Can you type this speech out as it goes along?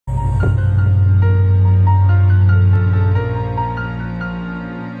Good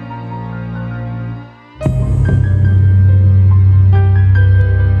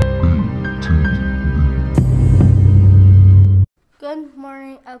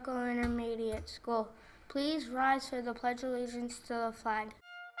morning, Elko Intermediate School. Please rise for the Pledge of Allegiance to the flag.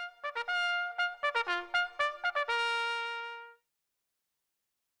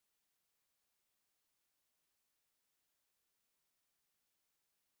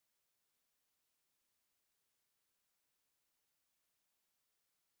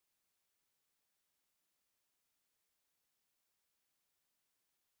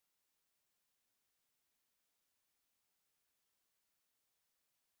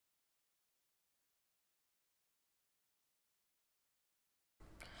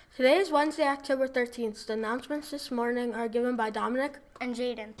 Today is Wednesday, October 13th. The announcements this morning are given by Dominic and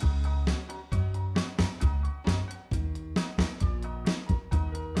Jaden.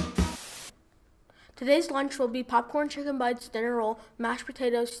 Today's lunch will be popcorn, chicken bites, dinner roll, mashed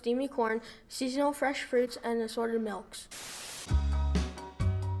potatoes, steamy corn, seasonal fresh fruits, and assorted milks.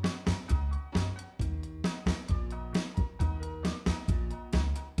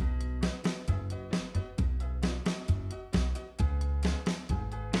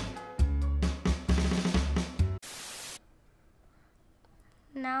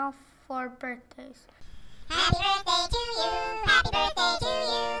 Now for birthdays. Happy birthday to you, happy birthday to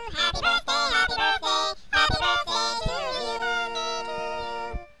you, happy birthday, happy birthday, happy birthday to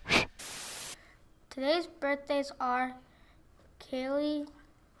you. Today's birthdays are Kaylee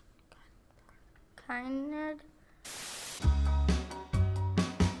Kynard,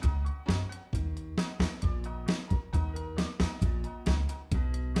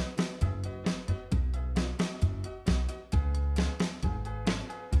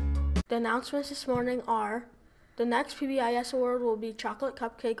 The announcements this morning are: the next PBIS award will be chocolate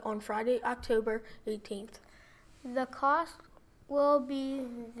cupcake on Friday, October 18th. The cost will be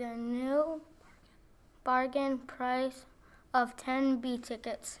the new bargain price of 10 B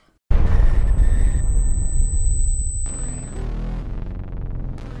tickets.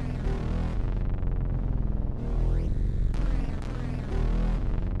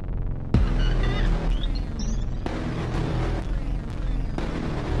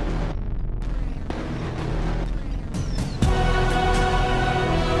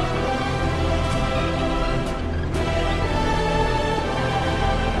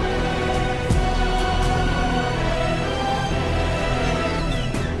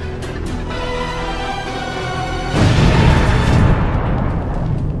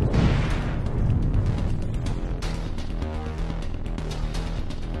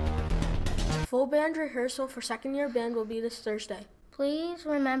 Full band rehearsal for second-year band will be this Thursday. Please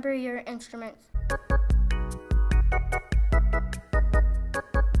remember your instruments.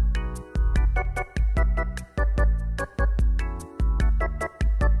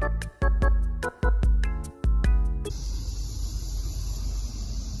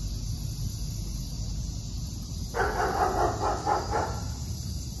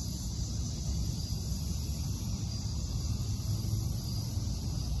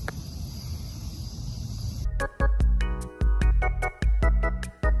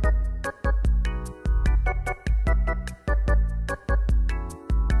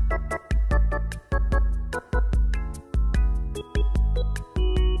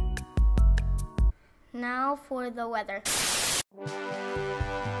 Now for the weather.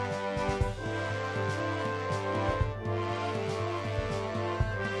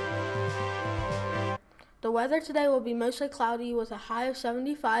 The weather today will be mostly cloudy with a high of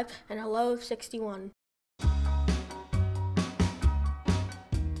 75 and a low of 61.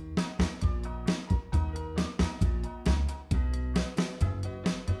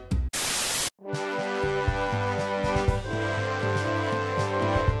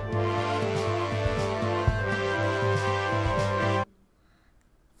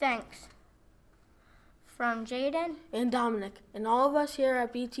 Thanks. From Jaden and Dominic, and all of us here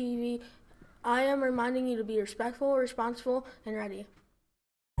at BTV, I am reminding you to be respectful, responsible, and ready.